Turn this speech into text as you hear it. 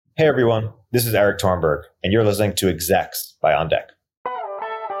Hey everyone, this is Eric Tornberg, and you're listening to Execs by On Deck.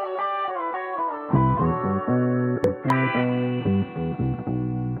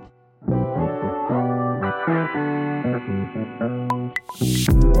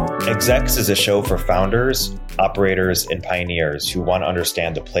 Execs is a show for founders, operators, and pioneers who want to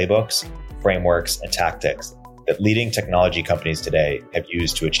understand the playbooks, frameworks, and tactics that leading technology companies today have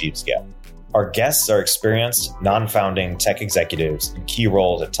used to achieve scale. Our guests are experienced, non-founding tech executives in key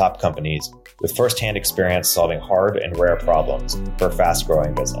roles at top companies with firsthand experience solving hard and rare problems for a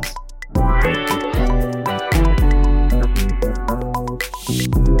fast-growing business.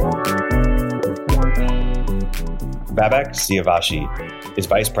 Babak Siavoshy is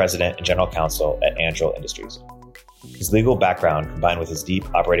Vice President and General Counsel at Anduril Industries. His legal background combined with his deep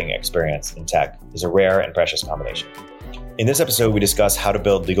operating experience in tech is a rare and precious combination. In this episode, we discuss how to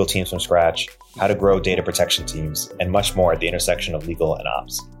build legal teams from scratch, how to grow data protection teams, and much more at the intersection of legal and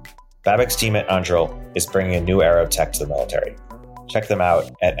ops. Babak's team at Anduril is bringing a new era of tech to the military. Check them out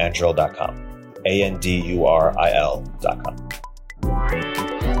at anduril.com, ANDURIL.com.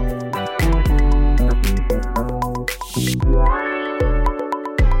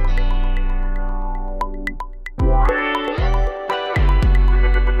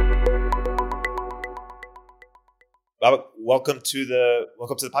 Babak, welcome to the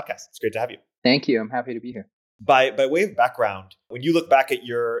podcast. It's great to have you. Thank you. I'm happy to be here. By way of background, when you look back at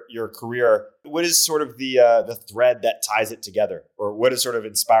your career, what is sort of the thread that ties it together, or what is sort of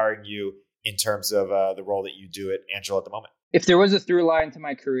inspiring you in terms of the role that you do at Anduril at the moment? If there was a through line to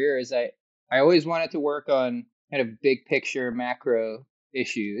my career, is I always wanted to work on kind of big picture macro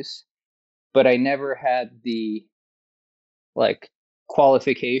issues, but I never had the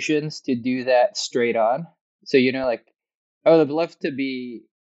qualifications to do that straight on. So I would have loved to be,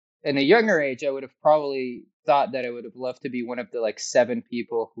 in a younger age, I would have probably thought that I would have loved to be one of the 7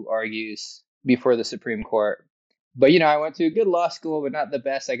 people who argues before the Supreme Court. But, I went to a good law school, but not the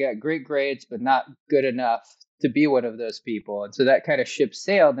best. I got great grades, but not good enough to be one of those people. And so that kind of ship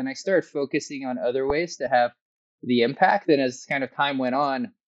sailed. And I started focusing on other ways to have the impact. And as kind of time went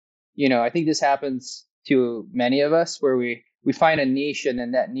on, I think this happens to many of us where we find a niche and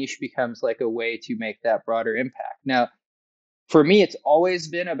then that niche becomes like a way to make that broader impact. Now, for me, it's always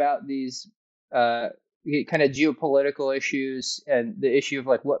been about these kind of geopolitical issues, and the issue of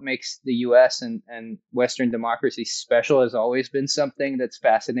what makes the U.S. and Western democracy special has always been something that's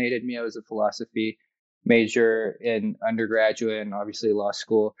fascinated me. I was a philosophy major in undergraduate and obviously law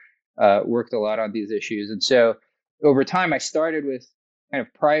school, worked a lot on these issues. And so over time, I started with kind of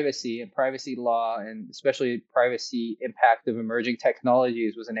privacy and privacy law, and especially privacy impact of emerging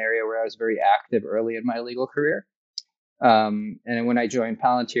technologies was an area where I was very active early in my legal career. And then when I joined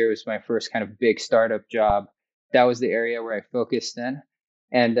Palantir, it was my first kind of big startup job. That was the area where I focused in,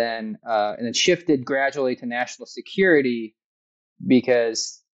 and then shifted gradually to national security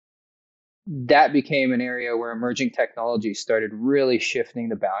because that became an area where emerging technology started really shifting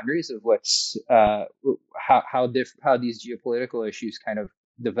the boundaries of what's how these geopolitical issues kind of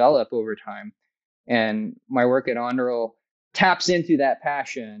develop over time. And my work at Anduril taps into that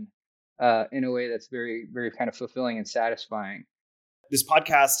passion in a way that's very, very kind of fulfilling and satisfying. This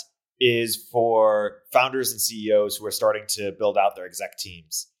podcast is for founders and CEOs who are starting to build out their exec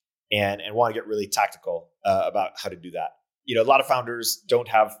teams and want to get really tactical about how to do that. A lot of founders don't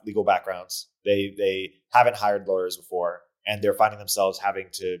have legal backgrounds. They haven't hired lawyers before, and they're finding themselves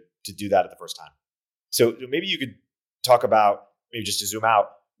having to do that at the first time. So maybe you could talk about, maybe just to zoom out,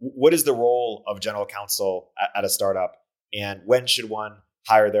 what is the role of general counsel at a startup, and when should one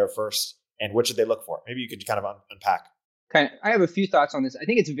hire there first, and what should they look for? Maybe you could kind of unpack. I have a few thoughts on this. I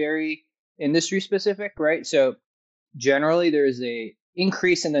think it's very industry specific, right? So generally there's a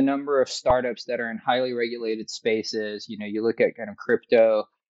increase in the number of startups that are in highly regulated spaces. You look at kind of crypto,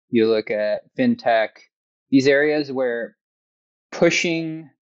 you look at fintech, these areas where pushing,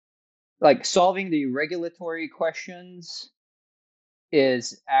 solving the regulatory questions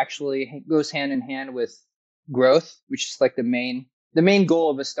is actually goes hand in hand with growth, which is the main goal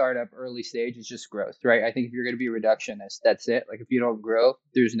of a startup early stage is just growth, right? I think if you're going to be a reductionist, that's it. If you don't grow,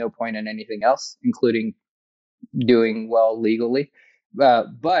 there's no point in anything else, including doing well legally.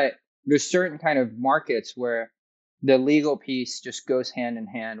 But there's certain kind of markets where the legal piece just goes hand in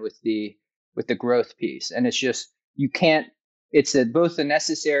hand with the growth piece. And it's just, it's both a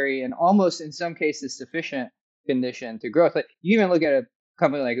necessary and almost in some cases sufficient condition to growth. You even look at a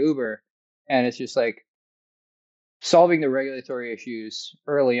company like Uber, and it's just solving the regulatory issues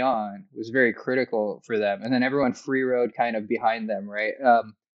early on was very critical for them. And then everyone free rode kind of behind them, right?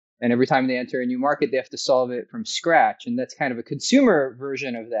 And every time they enter a new market, they have to solve it from scratch. And that's kind of a consumer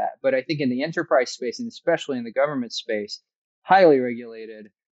version of that. But I think in the enterprise space, and especially in the government space, highly regulated,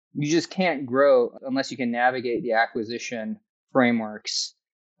 you just can't grow unless you can navigate the acquisition frameworks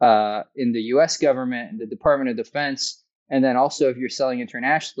in the US government and the Department of Defense. And then also, if you're selling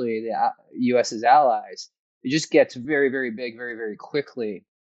internationally, the US's allies, it just gets very, very big, very, very quickly.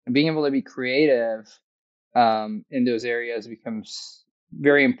 And being able to be creative in those areas becomes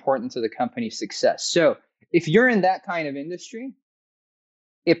very important to the company's success. So if you're in that kind of industry,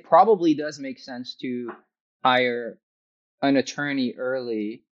 it probably does make sense to hire an attorney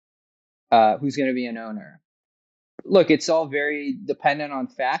early who's going to be an owner. Look, it's all very dependent on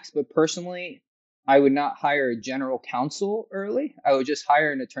facts, but personally, I would not hire a general counsel early. I would just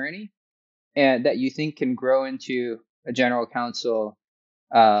hire an attorney and that you think can grow into a general counsel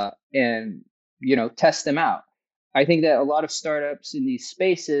and test them out. I think that a lot of startups in these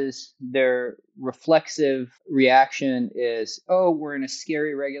spaces, their reflexive reaction is, oh, we're in a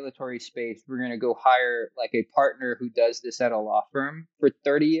scary regulatory space. We're going to go hire like a partner who does this at a law firm for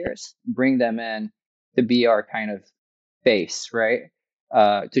 30 years, bring them in to be our kind of face, right?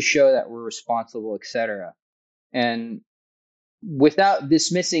 To show that we're responsible, et cetera. And without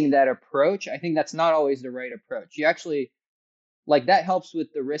dismissing that approach, I think that's not always the right approach. You actually, like, that helps with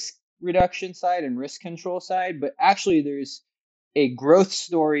the risk reduction side and risk control side, but actually there's a growth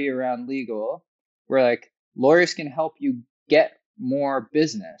story around legal where like lawyers can help you get more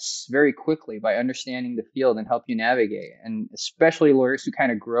business very quickly by understanding the field and help you navigate. And especially lawyers who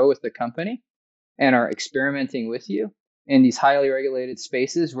kind of grow with the company and are experimenting with you in these highly regulated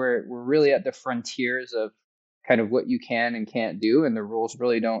spaces where we're really at the frontiers of kind of what you can and can't do, and the rules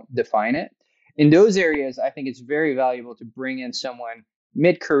really don't define it. In those areas, I think it's very valuable to bring in someone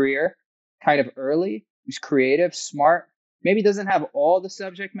mid-career, kind of early, who's creative, smart, maybe doesn't have all the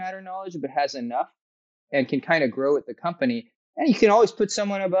subject matter knowledge, but has enough and can kind of grow with the company. And you can always put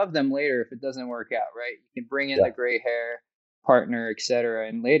someone above them later if it doesn't work out, right? You can bring in the gray hair partner, et cetera,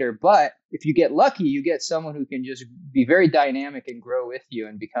 and later. But if you get lucky, you get someone who can just be very dynamic and grow with you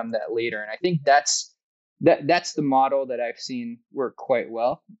and become that leader. And I think that's the model that I've seen work quite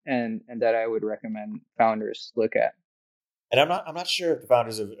well, and that I would recommend founders look at. And I'm not sure if the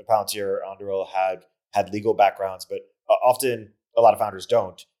founders of Palantir or Anduril had legal backgrounds, but often a lot of founders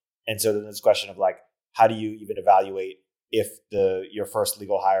don't. And so then there's this question of like, how do you even evaluate if your first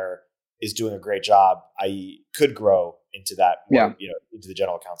legal hire is doing a great job, i.e., could grow into that, into the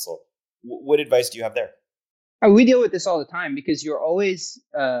general counsel? What advice do you have there? We deal with this all the time because you're always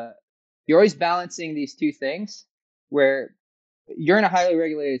balancing these two things where you're in a highly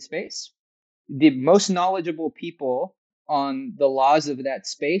regulated space. The most knowledgeable people on the laws of that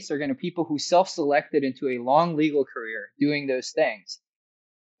space are going to be people who self-selected into a long legal career doing those things.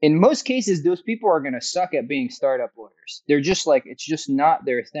 In most cases, those people are going to suck at being startup lawyers. They're just like, it's just not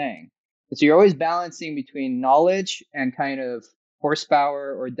their thing. And so you're always balancing between knowledge and kind of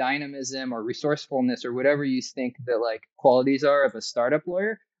horsepower or dynamism or resourcefulness or whatever you think the like qualities are of a startup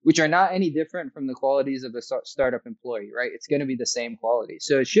lawyer, which are not any different from the qualities of a startup employee, right? It's going to be the same quality.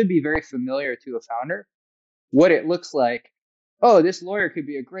 So it should be very familiar to a founder what it looks like. Oh, this lawyer could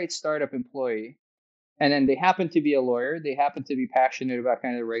be a great startup employee. And then they happen to be a lawyer. They happen to be passionate about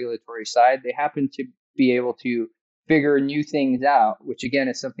kind of the regulatory side. They happen to be able to figure new things out, which again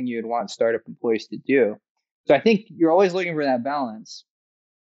is something you would want startup employees to do. So I think you're always looking for that balance.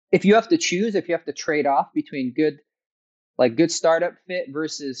 If you have to choose, if you have to trade off between good startup fit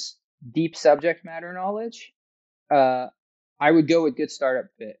versus deep subject matter knowledge, I would go with good startup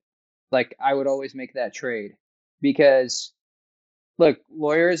fit. Like I would always make that trade because look,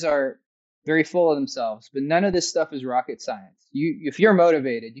 lawyers are very full of themselves, but none of this stuff is rocket science. If you're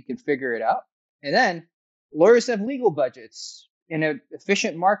motivated, you can figure it out. And then lawyers have legal budgets in an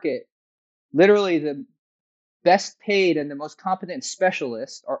efficient market. Literally the best paid and the most competent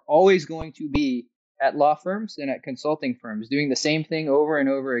specialists are always going to be at law firms and at consulting firms doing the same thing over and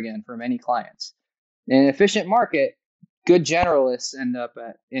over again for many clients. In an efficient market, good generalists end up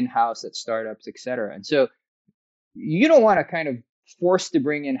at in-house at startups, et cetera. And so you don't want to kind of force to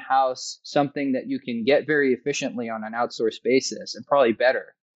bring in-house something that you can get very efficiently on an outsourced basis and probably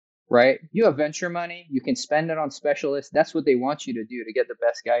better, right? You have venture money, you can spend it on specialists. That's what they want you to do to get the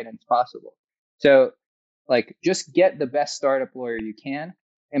best guidance possible. So like just get the best startup lawyer you can,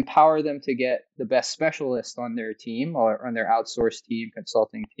 empower them to get the best specialist on their team or on their outsourced team,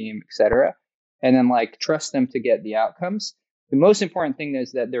 consulting team, et cetera. And then like trust them to get the outcomes. The most important thing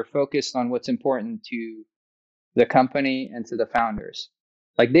is that they're focused on what's important to the company and to the founders.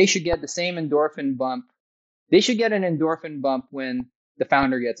 Like they should get the same endorphin bump. They should get an endorphin bump when the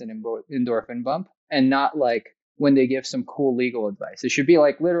founder gets an endorphin bump, and not like when they give some cool legal advice. It should be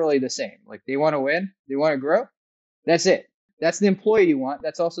like literally the same. Like they want to win, they want to grow. That's it. That's the employee you want.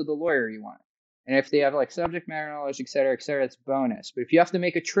 That's also the lawyer you want. And if they have like subject matter knowledge, et cetera, it's bonus. But if you have to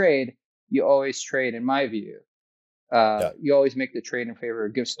make a trade, you always trade, in my view. Yeah. You always make the trade in favor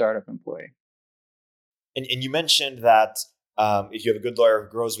of a good startup employee. And you mentioned that if you have a good lawyer who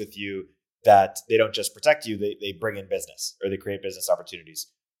grows with you, that they don't just protect you, they bring in business or they create business opportunities.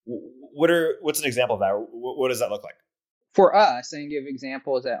 What's an example of that? What does that look like? For us, I can give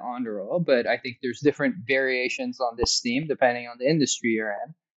examples at Anduril, but I think there's different variations on this theme depending on the industry you're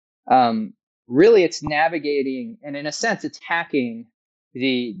in. Really, it's navigating, and in a sense, it's hacking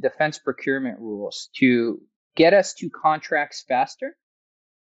the defense procurement rules to get us to contracts faster,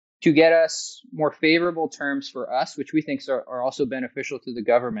 to get us more favorable terms for us, which we think are also beneficial to the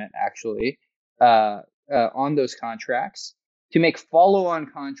government, actually, on those contracts, to make follow-on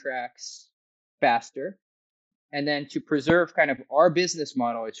contracts faster, and then to preserve kind of our business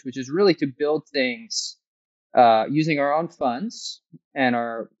model, which is really to build things using our own funds and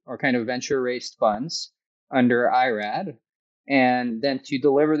our kind of venture-raised funds under IRAD, and then to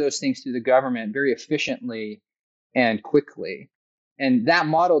deliver those things to the government very efficiently and quickly. And that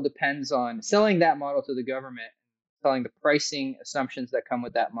model depends on selling that model to the government, selling the pricing assumptions that come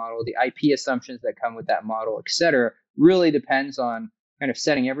with that model, the IP assumptions that come with that model, et cetera, really depends on kind of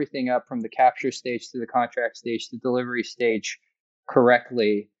setting everything up from the capture stage to the contract stage to the delivery stage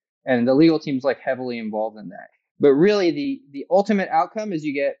correctly. And the legal team's like heavily involved in that. But really the ultimate outcome is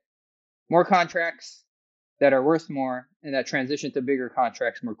you get more contracts that are worth more and that transition to bigger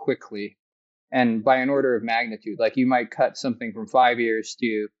contracts more quickly. And by an order of magnitude, like you might cut something from 5 years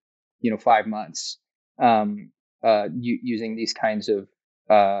to, 5 months, using these kinds of,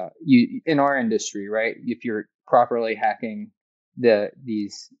 in our industry, right? If you're properly hacking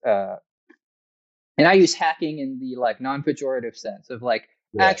these, and I use hacking in the like non-pejorative sense of like,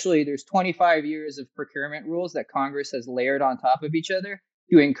 actually there's 25 years of procurement rules that Congress has layered on top of each other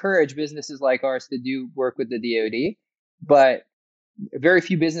to encourage businesses like ours to do work with the DoD. But very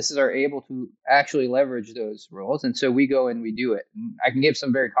few businesses are able to actually leverage those rules. And so we go and we do it. And I can give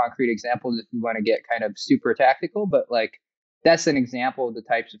some very concrete examples if we want to get kind of super tactical, but like that's an example of the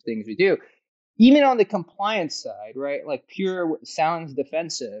types of things we do. Even on the compliance side, right? Like pure sounds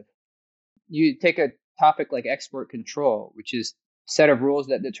defensive. You take a topic like export control, which is a set of rules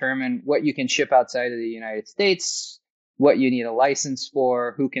that determine what you can ship outside of the United States, what you need a license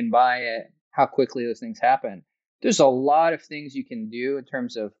for, who can buy it, how quickly those things happen. There's a lot of things you can do in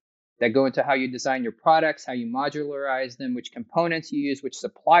terms of that go into how you design your products, how you modularize them, which components you use, which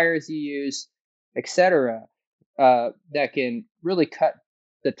suppliers you use, et cetera, that can really cut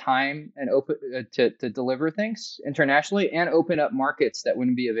the time and open to deliver things internationally and open up markets that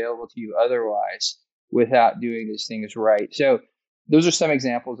wouldn't be available to you otherwise without doing these things right. So those are some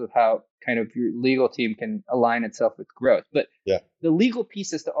examples of how kind of your legal team can align itself with growth. But the legal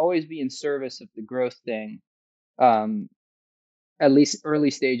piece is to always be in service of the growth thing. At least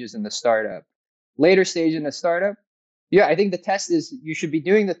early stages in the startup. Later stage in the startup, I think the test is you should be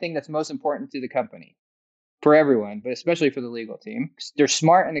doing the thing that's most important to the company for everyone, but especially for the legal team. They're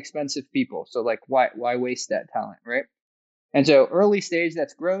smart and expensive people. So like, why waste that talent, right? And so early stage,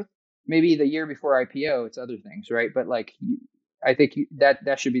 that's growth. Maybe the year before IPO, it's other things, right? But like, I think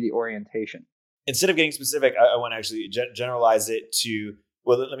that should be the orientation. Instead of getting specific, I want to actually generalize it to,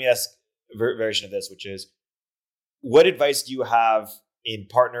 well, let me ask a version of this, which is, what advice do you have in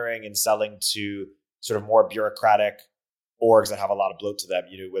partnering and selling to sort of more bureaucratic orgs that have a lot of bloat to them?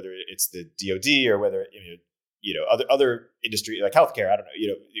 Whether it's the DoD or whether other industry like healthcare. I don't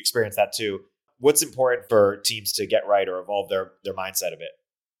know. Experience that too. What's important for teams to get right or evolve their mindset a bit?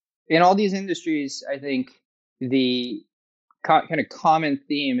 In all these industries, I think the kind of common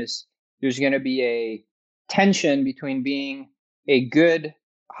theme is there's going to be a tension between being a good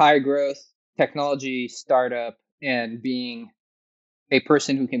high growth technology startup and being a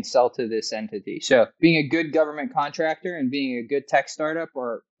person who can sell to this entity. So being a good government contractor and being a good tech startup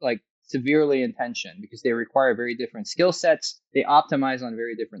are like severely in tension because they require very different skill sets. They optimize on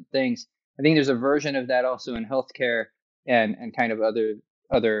very different things. I think there's a version of that also in healthcare and kind of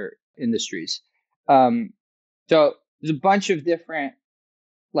other industries. So there's a bunch of different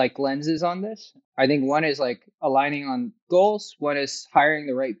like lenses on this. I think one is like aligning on goals. One is hiring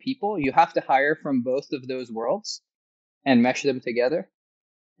the right people. You have to hire from both of those worlds and mesh them together.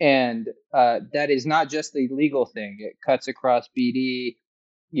 And that is not just the legal thing. It cuts across BD,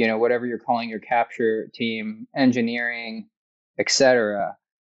 whatever you're calling your capture team, engineering, etc.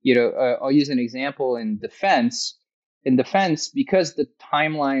 I'll use an example in defense. in defense, because the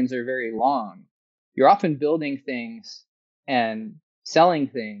timelines are very long, you're often building things and selling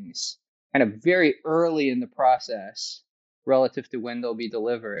things kind of very early in the process relative to when they'll be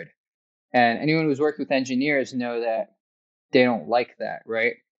delivered. And anyone who's worked with engineers know that they don't like that,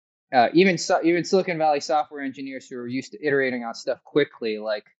 right? Even Silicon Valley software engineers who are used to iterating on stuff quickly,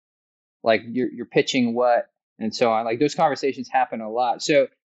 like you're pitching what and so on. Like those conversations happen a lot. So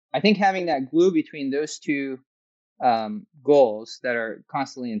I think having that glue between those two goals that are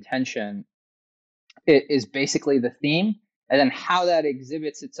constantly in tension is basically the theme. And then how that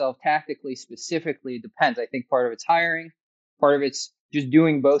exhibits itself tactically specifically depends. I think part of it's hiring, part of it's just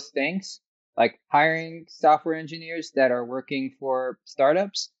doing both things, like hiring software engineers that are working for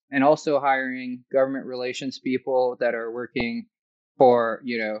startups and also hiring government relations people that are working for,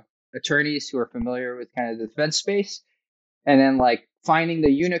 attorneys who are familiar with kind of the defense space. And then like finding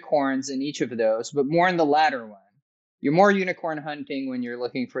the unicorns in each of those, but more in the latter one. You're more unicorn hunting when you're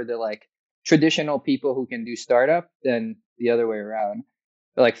looking for the like traditional people who can do startup than the other way around.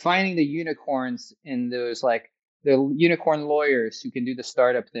 But like finding the unicorns in those, like the unicorn lawyers who can do the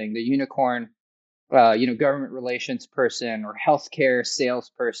startup thing, the unicorn, government relations person or healthcare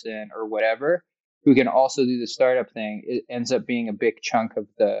salesperson or whatever, who can also do the startup thing, it ends up being a big chunk of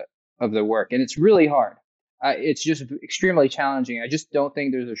the work, and it's really hard. It's just extremely challenging. I just don't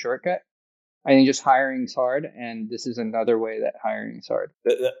think there's a shortcut. I think just hiring is hard, and this is another way that hiring is hard.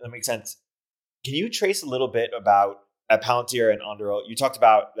 That makes sense. Can you trace a little bit about at Palantir and Anduril? You talked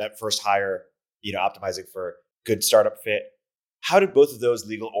about that first hire, optimizing for good startup fit. How did both of those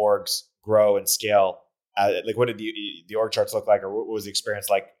legal orgs grow and scale? Like, what did the org charts look like, or what was the experience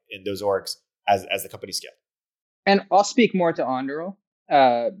like in those orgs as the company scaled? And I'll speak more to Anduril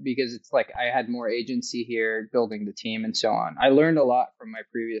because it's like I had more agency here, building the team and so on. I learned a lot from my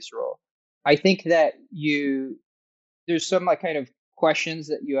previous role. I think that there's some like kind of questions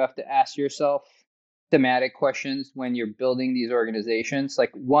that you have to ask yourself, thematic questions when you're building these organizations.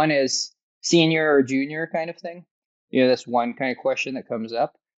 Like one is senior or junior kind of thing. That's one kind of question that comes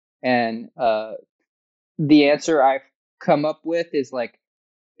up. And the answer I've come up with is like,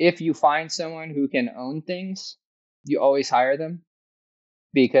 if you find someone who can own things, you always hire them,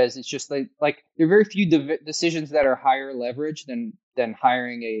 because it's just like there are very few decisions that are higher leverage than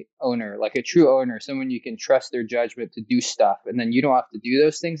hiring a owner, like a true owner, someone you can trust their judgment to do stuff, and then you don't have to do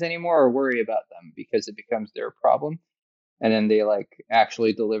those things anymore or worry about them because it becomes their problem, and then they like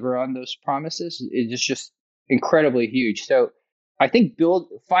actually deliver on those promises. It's just incredibly huge. So I think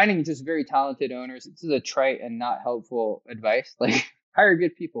finding just very talented owners. This is a trite and not helpful advice. Like hire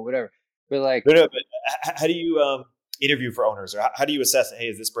good people, whatever. But like, No, but how do you interview for owners, or how do you assess? Hey,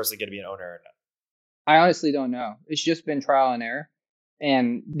 is this person going to be an owner or not? I honestly don't know. It's just been trial and error.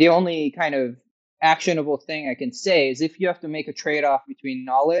 And the only kind of actionable thing I can say is if you have to make a trade off between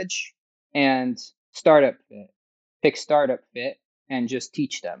knowledge and startup fit, pick startup fit and just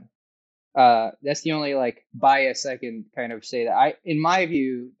teach them. That's the only like bias I can kind of say that in my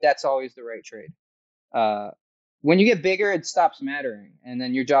view, that's always the right trade. When you get bigger, it stops mattering and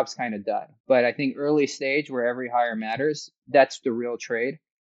then your job's kind of done. But I think early stage where every hire matters, that's the real trade.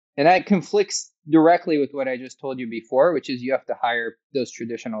 And that conflicts directly with what I just told you before, which is you have to hire those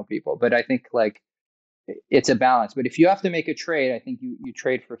traditional people. But I think like it's a balance. But if you have to make a trade, I think you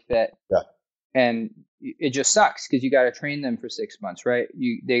trade for fit. Yeah. And it just sucks because you got to train them for 6 months, right?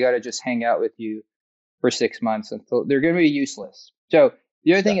 They got to just hang out with you for 6 months until they're going to be useless. So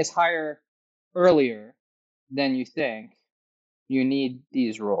the other thing is hire earlier than you think. You need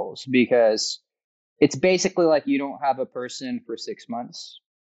these roles because it's basically like you don't have a person for 6 months.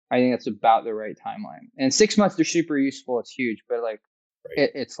 I think that's about the right timeline. And 6 months, they're super useful. It's huge, but like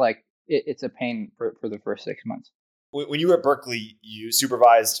it's like it's a pain for the first 6 months. When you were at Berkeley, you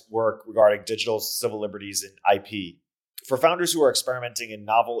supervised work regarding digital civil liberties and IP. For founders who are experimenting in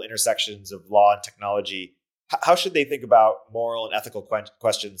novel intersections of law and technology, how should they think about moral and ethical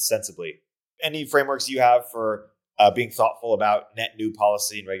questions sensibly? Any frameworks you have for being thoughtful about net new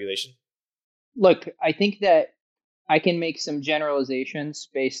policy and regulation? Look, I think that I can make some generalizations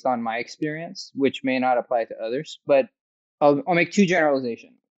based on my experience, which may not apply to others, but I'll make two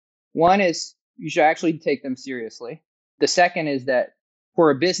generalizations. One is you should actually take them seriously. The second is that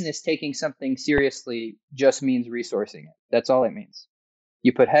for a business, taking something seriously just means resourcing it. That's all it means.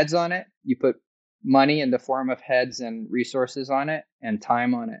 You put heads on it, you put money in the form of heads and resources on it and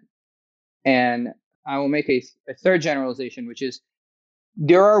time on it. And I will make a third generalization, which is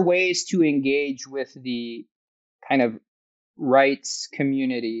there are ways to engage with the kind of rights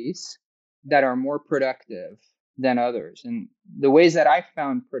communities that are more productive than others. And the ways that I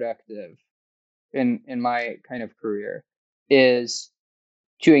found productive in my kind of career is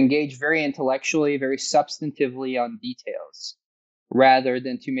to engage very intellectually, very substantively on details, rather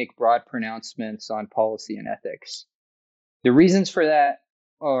than to make broad pronouncements on policy and ethics. The reasons for that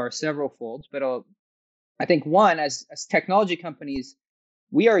are several folds, but I think one, as technology companies,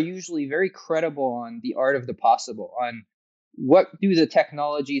 we are usually very credible on the art of the possible, on what do the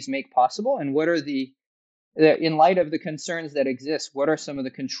technologies make possible, and what are in light of the concerns that exist, what are some of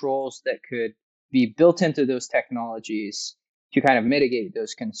the controls that could be built into those technologies to kind of mitigate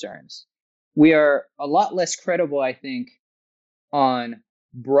those concerns. We are a lot less credible, I think, on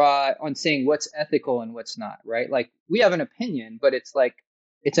saying what's ethical and what's not, right? Like, we have an opinion, but it's like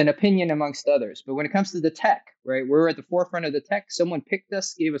it's an opinion amongst others. But when it comes to the tech, right, we're at the forefront of the tech. Someone picked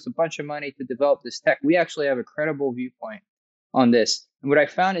us, gave us a bunch of money to develop this tech. We actually have a credible viewpoint on this. And what I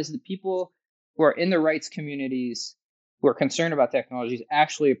found is the people who are in the rights communities who are concerned about technologies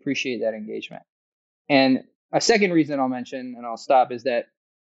actually appreciate that engagement. And a second reason I'll mention, and I'll stop, is that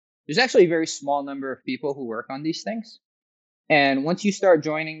there's actually a very small number of people who work on these things. And once you start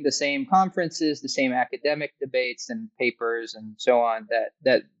joining the same conferences, the same academic debates and papers and so on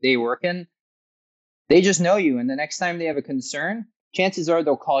that they work in, they just know you. And the next time they have a concern, chances are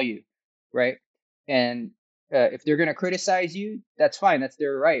they'll call you, right? And if they're going to criticize you, that's fine. That's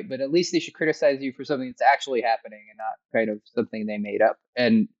their right. But at least they should criticize you for something that's actually happening and not kind of something they made up.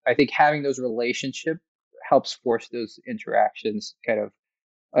 And I think having those relationships helps force those interactions kind of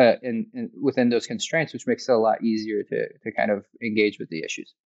within those constraints, which makes it a lot easier to kind of engage with the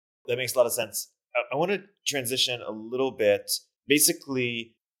issues. That makes a lot of sense. I want to transition a little bit.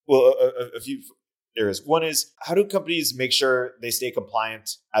 Basically, well, a few areas. One is, how do companies make sure they stay compliant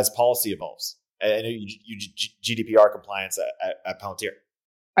as policy evolves? I know you GDPR compliance at Palantir.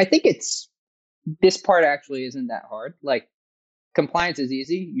 I think this part actually isn't that hard. Like, compliance is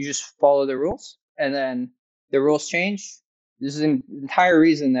easy. You just follow the rules, and then the rules change. This is an entire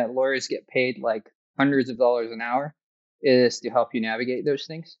reason that lawyers get paid like hundreds of dollars an hour, is to help you navigate those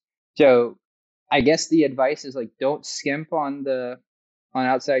things. So I guess the advice is, like, don't skimp on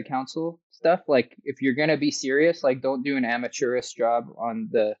outside counsel stuff. Like, if you're going to be serious, like, don't do an amateurish job on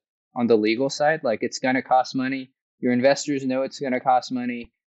the legal side. Like, it's going to cost money. Your investors know it's going to cost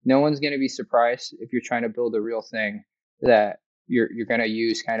money. No one's going to be surprised if you're trying to build a real thing that you're going to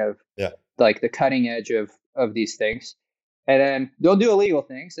use kind of like the cutting edge of these things. And then they'll do illegal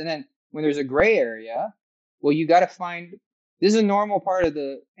things. And then when there's a gray area, well, you got to find, this is a normal part of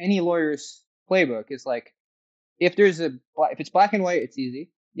any lawyer's playbook, is like, if it's black and white, it's easy,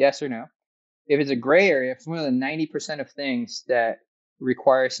 yes or no. If it's a gray area, if it's one of the 90% of things that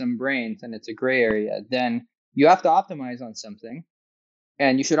require some brains and it's a gray area, then you have to optimize on something,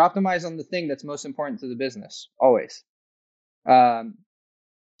 and you should optimize on the thing that's most important to the business, always.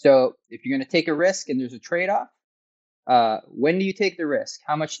 So if you're going to take a risk and there's a trade-off, when do you take the risk?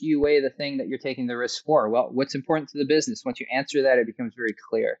 How much do you weigh the thing that you're taking the risk for? Well, what's important to the business? Once you answer that, it becomes very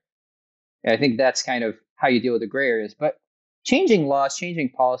clear. And I think that's kind of how you deal with the gray areas. But changing laws, changing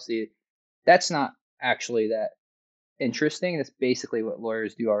policy, that's not actually that interesting. That's basically what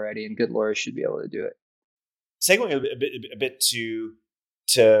lawyers do already, and good lawyers should be able to do it. Segueing a bit to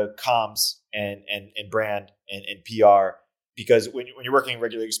comms and brand and PR, because when you're working in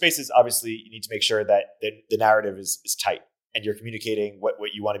regulated spaces, obviously you need to make sure that the narrative is tight and you're communicating what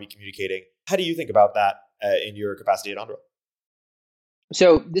you want to be communicating. How do you think about that in your capacity at Anduril?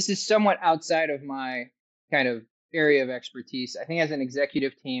 So this is somewhat outside of my kind of area of expertise. I think as an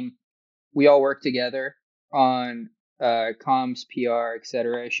executive team, we all work together on comms, PR, et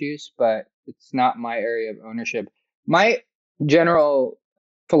cetera issues, but it's not my area of ownership. My general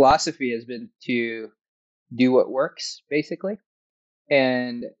philosophy has been to do what works, basically.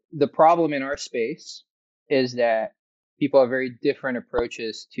 And the problem in our space is that people have very different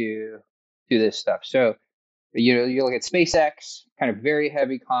approaches to this stuff. So, you look at SpaceX, kind of very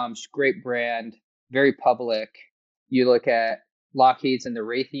heavy comms, great brand, very public. You look at Lockheed's and the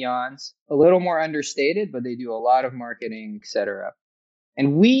Raytheons, a little more understated, but they do a lot of marketing, et cetera.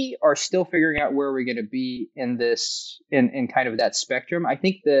 And we are still figuring out where we're going to be in this, in kind of that spectrum. I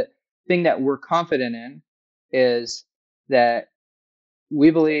think the thing that we're confident in is that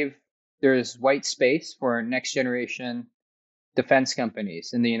we believe there's white space for next generation defense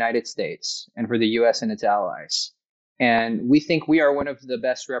companies in the United States and for the US and its allies. And we think we are one of the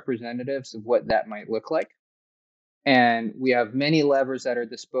best representatives of what that might look like. And we have many levers at our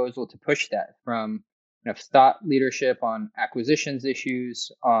disposal to push that, from thought leadership on acquisitions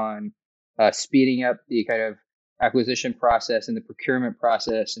issues, on speeding up the kind of acquisition process and the procurement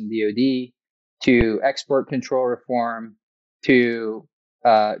process in DoD, to export control reform, to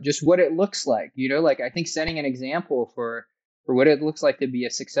just what it looks like. Like I think setting an example for what it looks like to be a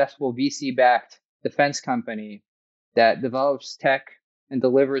successful VC-backed defense company that develops tech and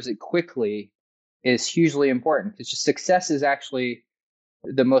delivers it quickly is hugely important. It's just success is actually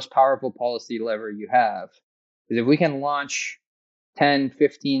the most powerful policy lever you have. Because if we can launch 10,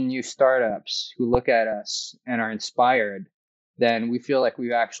 15 new startups who look at us and are inspired, then we feel like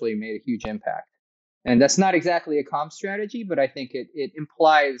we've actually made a huge impact. And that's not exactly a comm strategy, but I think it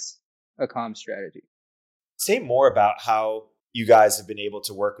implies a comm strategy. Say more about how you guys have been able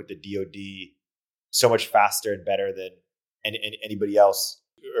to work with the DoD so much faster and better than anybody else,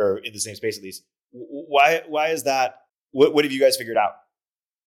 or in the same space at least. Why is that? What have you guys figured out?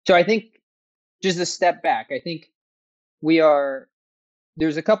 So I think just a step back, I think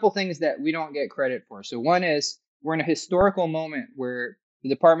there's a couple things that we don't get credit for. So one is we're in a historical moment where the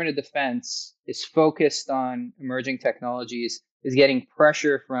Department of Defense is focused on emerging technologies, is getting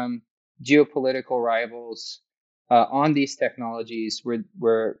pressure from geopolitical rivals on these technologies,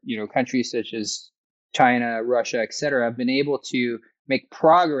 where countries such as China, Russia, et cetera, have been able to make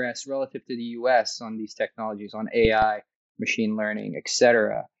progress relative to the U.S. on these technologies, on AI, machine learning, et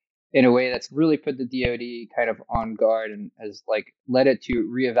cetera, in a way that's really put the DoD kind of on guard and has led it to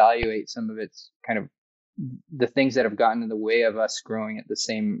reevaluate some of its kind of the things that have gotten in the way of us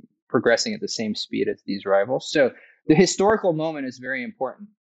progressing at the same speed as these rivals. So the historical moment is very important.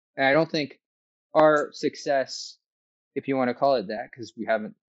 And I don't think our success, if you want to call it that, because we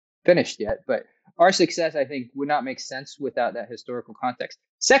haven't finished yet, but our success, I think, would not make sense without that historical context.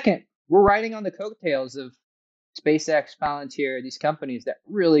 Second, we're riding on the coattails of SpaceX, Palantir, these companies that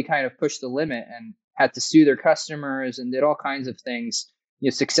really kind of pushed the limit and had to sue their customers and did all kinds of things,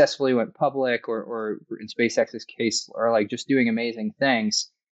 successfully went public or in SpaceX's case, are just doing amazing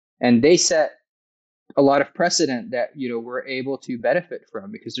things. And they set a lot of precedent that, we're able to benefit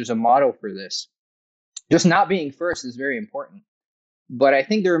from because there's a model for this. Just not being first is very important. But I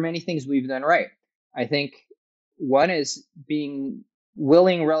think there are many things we've done right. I think one is being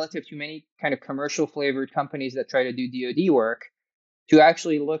willing, relative to many kind of commercial flavored companies that try to do DoD work, to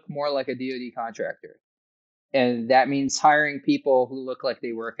actually look more like a DoD contractor. And that means hiring people who look like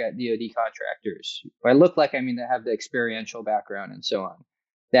they work at DoD contractors. By look like, I mean that have the experiential background and so on.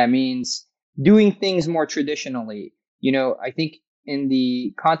 That means doing things more traditionally. I think in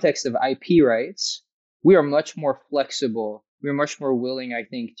the context of IP rights, we are much more flexible. We're much more willing, I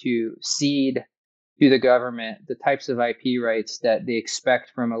think, to cede to the government the types of IP rights that they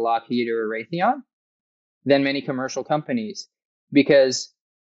expect from a Lockheed or a Raytheon than many commercial companies. Because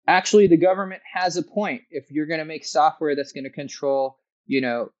actually the government has a point. If you're going to make software that's going to control,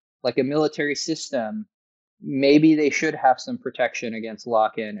 like a military system, maybe they should have some protection against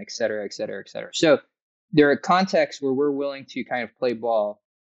lock-in, et cetera, et cetera, et cetera. So there are contexts where we're willing to kind of play ball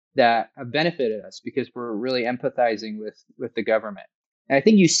that have benefited us because we're really empathizing with the government. And I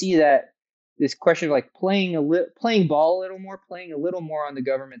think you see that this question of playing ball a little more, playing a little more on the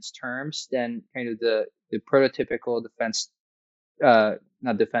government's terms than kind of the prototypical defense,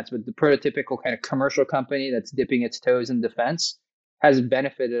 not defense, but the prototypical kind of commercial company that's dipping its toes in defense has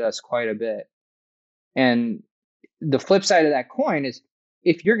benefited us quite a bit. And the flip side of that coin is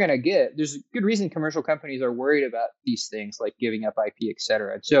if you're going to there's a good reason commercial companies are worried about these things like giving up IP, et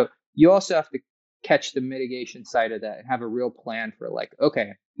cetera. And so you also have to catch the mitigation side of that and have a real plan for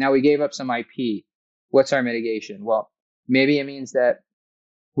okay, now we gave up some IP. What's our mitigation? Well, maybe it means that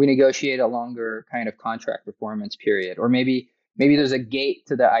we negotiate a longer kind of contract performance period, or maybe there's a gate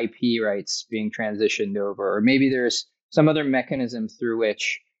to the IP rights being transitioned over, or maybe there's some other mechanism through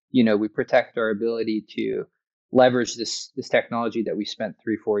which, we protect our ability to leverage this technology that we spent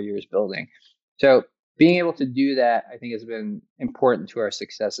 3-4 years building. So being able to do that, I think, has been important to our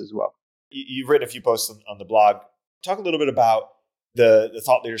success as well. You've written a few posts on the blog. Talk a little bit about the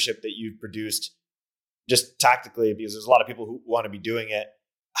thought leadership that you've produced just tactically, because there's a lot of people who want to be doing it.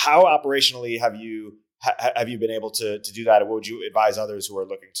 How operationally have you been able to do that? And what would you advise others who are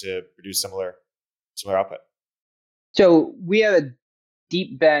looking to produce similar output? So we have a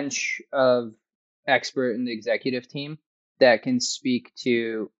deep bench of expert in the executive team that can speak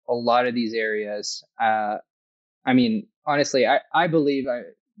to a lot of these areas. Honestly, I believe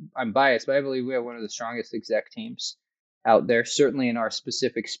I'm biased, but I believe we have one of the strongest exec teams out there, certainly in our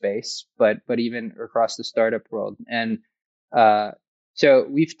specific space, but even across the startup world. And so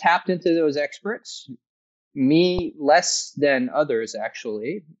we've tapped into those experts, me less than others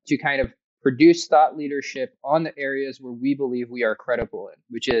actually, to kind of produce thought leadership on the areas where we believe we are credible in,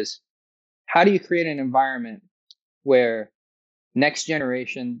 which is how do you create an environment where next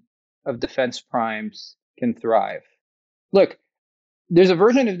generation of defense primes can thrive? Look, there's a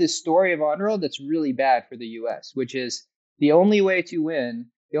version of this story of Anduril that's really bad for the US, which is the only way to win,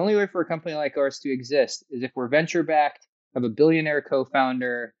 the only way for a company like ours to exist is if we're venture backed, have a billionaire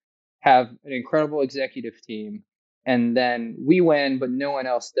co-founder, have an incredible executive team, and then we win, but no one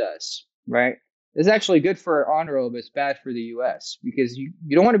else does, right? It's actually good for Anduril, but it's bad for the US because you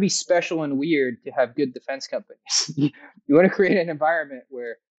don't want to be special and weird to have good defense companies. You want to create an environment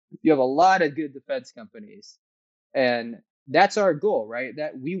where you have a lot of good defense companies. And that's our goal, right?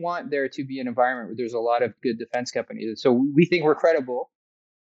 That we want there to be an environment where there's a lot of good defense companies. And so we think we're credible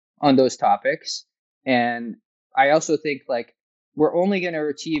on those topics. And I also think like we're only going to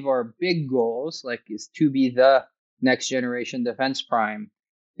achieve our big goals, like is to be the next generation defense prime,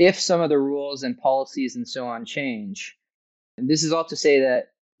 if some of the rules and policies and so on change. And this is all to say that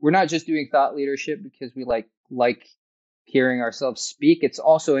we're not just doing thought leadership because we like hearing ourselves speak. It's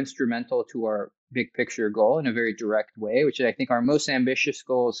also instrumental to our big picture goal in a very direct way, which I think our most ambitious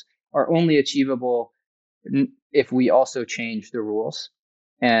goals are only achievable if we also change the rules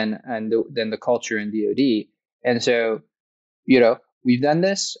and then the culture in DoD. And so, we've done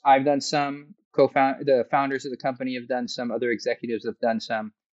this. I've done some. The founders of the company have done some. Other executives have done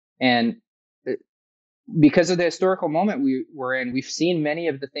some, and because of the historical moment we're in, we've seen many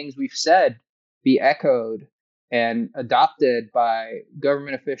of the things we've said be echoed and adopted by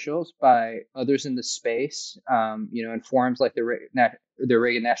government officials, by others in the space, in forums like the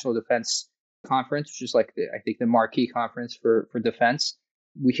Reagan National Defense Conference, which is like I think the marquee conference for defense.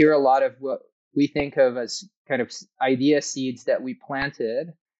 We hear a lot of what we think of as kind of idea seeds that we planted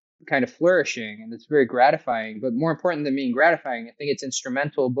kind of flourishing, and it's very gratifying. But more important than being gratifying, I think it's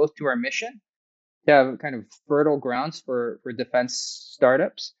instrumental both to our mission to have kind of fertile grounds for defense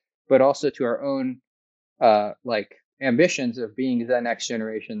startups, but also to our own ambitions of being the next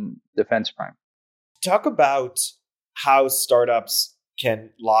generation defense prime. Talk about how startups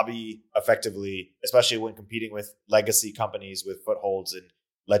can lobby effectively, especially when competing with legacy companies with footholds in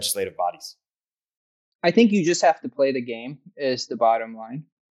legislative bodies. I think you just have to play the game is the bottom line.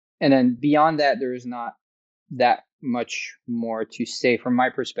 And then beyond that, there is not that much more to say from my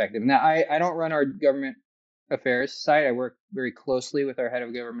perspective. Now, I don't run our government affairs side. I work very closely with our head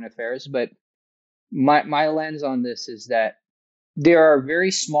of government affairs, but my lens on this is that there are a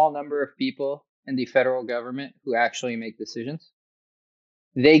very small number of people in the federal government who actually make decisions.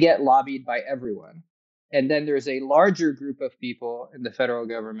 They get lobbied by everyone. And then there's a larger group of people in the federal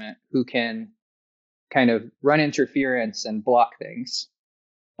government who can kind of run interference and block things.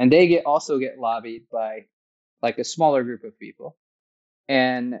 And they also get lobbied by like a smaller group of people.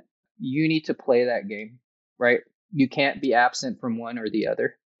 And you need to play that game, right? You can't be absent from one or the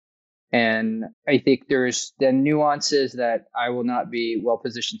other. And I think there's the nuances that I will not be well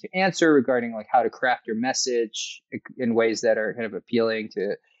positioned to answer regarding like how to craft your message in ways that are kind of appealing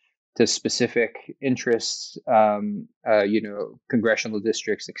to specific interests, congressional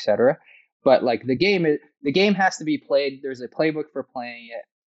districts, etc. But like the game has to be played. There's a playbook for playing it.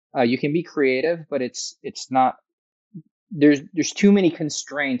 You can be creative, but it's not. There's too many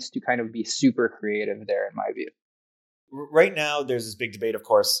constraints to kind of be super creative there, in my view. Right now, there's this big debate, of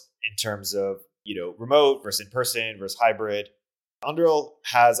course, in terms of remote versus in person versus hybrid. Anduril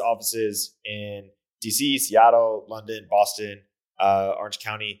has offices in DC, Seattle, London, Boston, Orange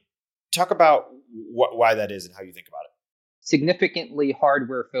County. Talk about why that is and how you think about it. Significantly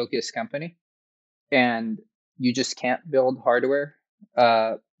hardware focused company, and you just can't build hardware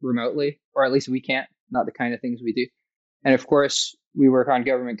remotely, or at least we can't. Not the kind of things we do. And of course, we work on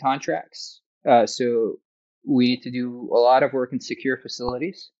government contracts, so we need to do a lot of work in secure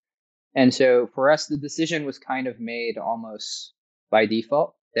facilities. And so for us, the decision was kind of made almost by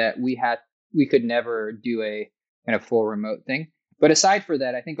default that we could never do a kind of full remote thing. But aside from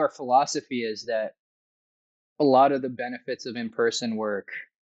that, I think our philosophy is that a lot of the benefits of in-person work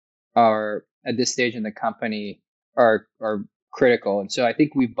are at this stage in the company are critical. And so I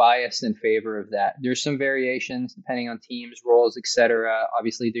think we've biased in favor of that. There's some variations depending on teams, roles, etc.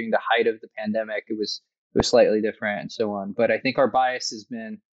 Obviously, during the height of the pandemic, it was slightly different and so on. But I think our bias has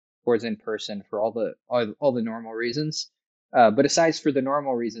been towards in person for all the normal reasons. But aside for the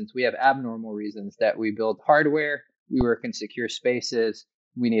normal reasons, we have abnormal reasons that we build hardware, we work in secure spaces,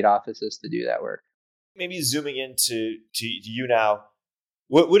 we need offices to do that work. Maybe zooming into you now,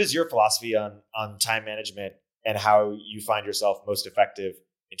 what is your philosophy on time management and how you find yourself most effective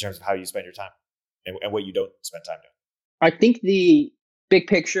in terms of how you spend your time and what you don't spend time doing? I think the big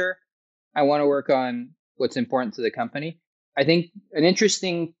picture, I want to work on what's important to the company. I think an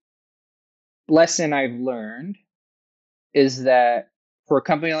interesting lesson I've learned is that for a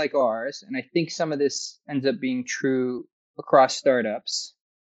company like ours, and I think some of this ends up being true across startups,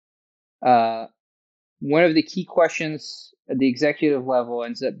 one of the key questions at the executive level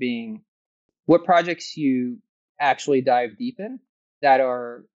ends up being what projects you actually dive deep in that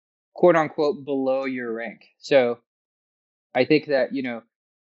are quote unquote below your rank. So I think that,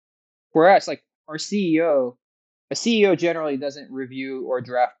 for us, like our CEO, a CEO generally doesn't review or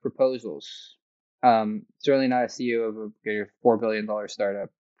draft proposals. Certainly not a CEO of a $4 billion startup.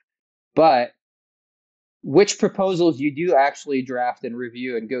 But which proposals you do actually draft and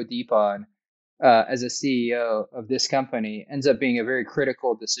review and go deep on as a CEO of this company ends up being a very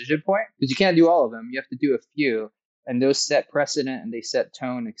critical decision point because you can't do all of them. You have to do a few, and those set precedent and they set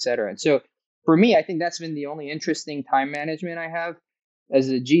tone, et cetera. And so for me, I think that's been the only interesting time management I have as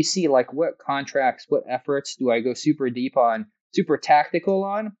a GC. Like, what contracts, what efforts do I go super deep on, super tactical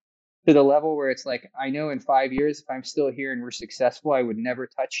on, to the level where it's like, I know in 5 years, if I'm still here and we're successful, I would never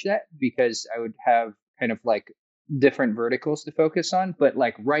touch that because I would have kind of like different verticals to focus on. But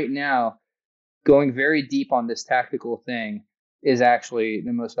like right now, going very deep on this tactical thing is actually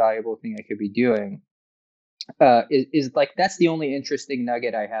the most valuable thing I could be doing. Is like, that's the only interesting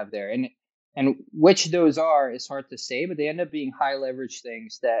nugget I have there. And which those are is hard to say, but they end up being high leverage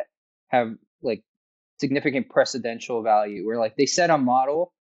things that have like significant precedential value, where like they set a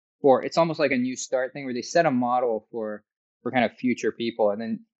model for, it's almost like a new start thing where they set a model for kind of future people, and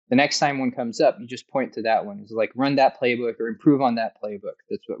then the next time one comes up, you just point to that one. It's like, run that playbook or improve on that playbook.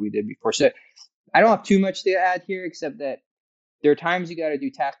 That's what we did before. So I don't have too much to add here, except that there are times you got to do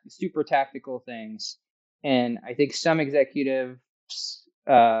super tactical things, and I think some executives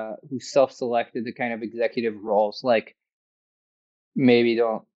who self-selected the kind of executive roles, like, maybe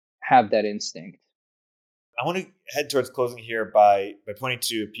don't have that instinct. I want to head towards closing here by pointing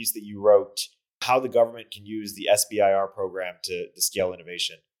to a piece that you wrote, how the government can use the SBIR program to scale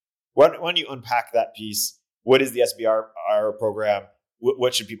innovation. Why don't you unpack that piece? What is the SBIR program?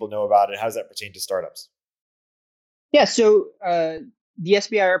 What should people know about it? How does that pertain to startups? Yeah, so the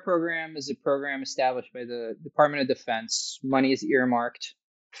SBIR program is a program established by the Department of Defense. Money is earmarked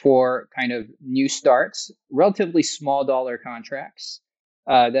for kind of new starts, relatively small dollar contracts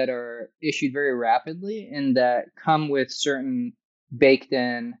that are issued very rapidly and that come with certain baked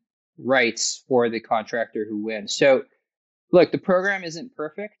in rights for the contractor who wins. So look, the program isn't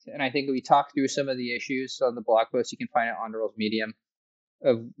perfect, and I think we talked through some of the issues on the blog post. You can find it on Anduril's Medium,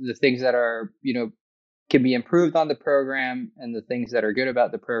 of the things that are, can be improved on the program and the things that are good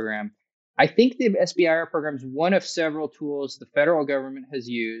about the program. I think the SBIR program is one of several tools the federal government has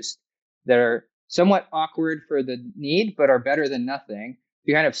used that are somewhat awkward for the need, but are better than nothing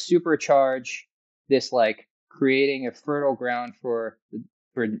to kind of supercharge this, like, creating a fertile ground for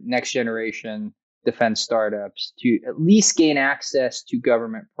next generation defense startups to at least gain access to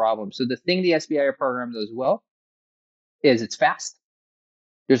government problems. So the thing the SBIR program does well is it's fast.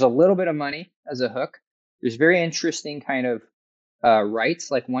 There's a little bit of money as a hook. There's very interesting kind of rights.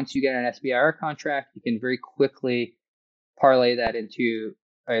 Like, once you get an SBIR contract, you can very quickly parlay that into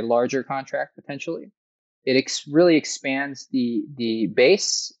a larger contract potentially. It really expands the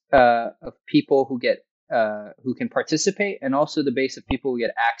base of people who get who can participate, and also the base of people who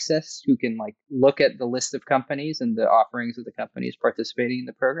get access, who can like look at the list of companies and the offerings of the companies participating in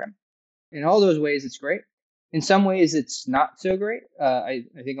the program. In all those ways, it's great. In some ways, it's not so great. I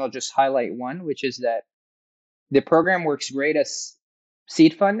think I'll just highlight one, which is that the program works great as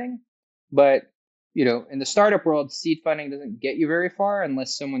seed funding, but in the startup world, seed funding doesn't get you very far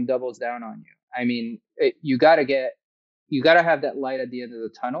unless someone doubles down on you. I mean, you got to have that light at the end of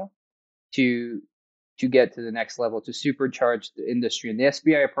the tunnel to get to the next level, to supercharge the industry. And the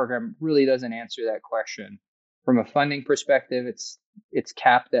SBI program really doesn't answer that question. From a funding perspective, it's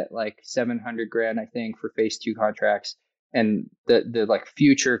capped at like $700,000, I think, for phase 2 contracts, and the like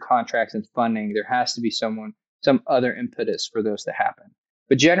future contracts and funding, there has to be some other impetus for those to happen.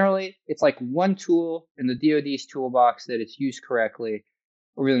 But generally, it's like one tool in the DoD's toolbox that it's used correctly.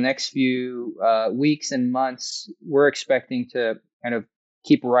 Over the next few weeks and months, we're expecting to kind of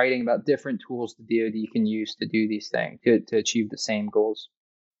keep writing about different tools the DoD can use to do these things, to achieve the same goals.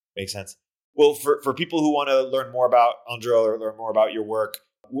 Makes sense. Well, for people who want to learn more about Anduril or learn more about your work,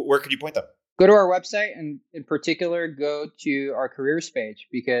 where could you point them? Go to our website, and in particular, go to our careers page,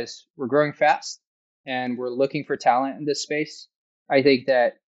 because we're growing fast and we're looking for talent in this space. I think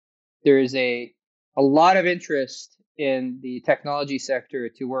that there is a lot of interest in the technology sector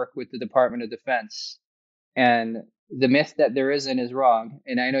to work with the Department of Defense. And the myth that there isn't is wrong.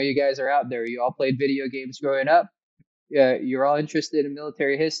 And I know you guys are out there. You all played video games growing up. You're all interested in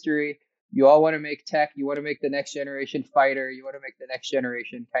military history. You all want to make tech. You want to make the next generation fighter. You want to make the next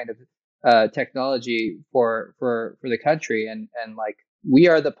generation kind of technology for the country, and like we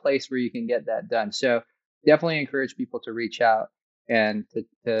are the place where you can get that done. So definitely encourage people to reach out and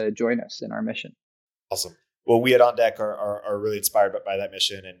to join us in our mission. Awesome. Well, we at On Deck are really inspired by that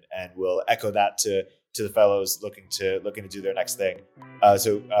mission, and we'll echo that to the fellows looking to do their next thing.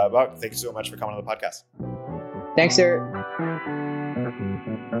 So Babak, thank you so much for coming on the podcast. Thanks, Eric.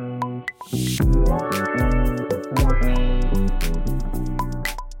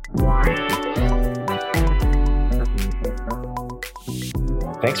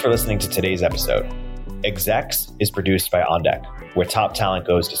 Thanks for listening to today's episode. Execs is produced by On Deck, where top talent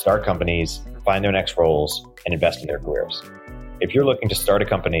goes to start companies, find their next roles, and invest in their careers. If you're looking to start a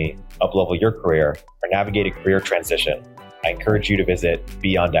company, up-level your career, or navigate a career transition, I encourage you to visit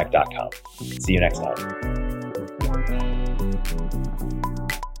beondeck.com. See you next time.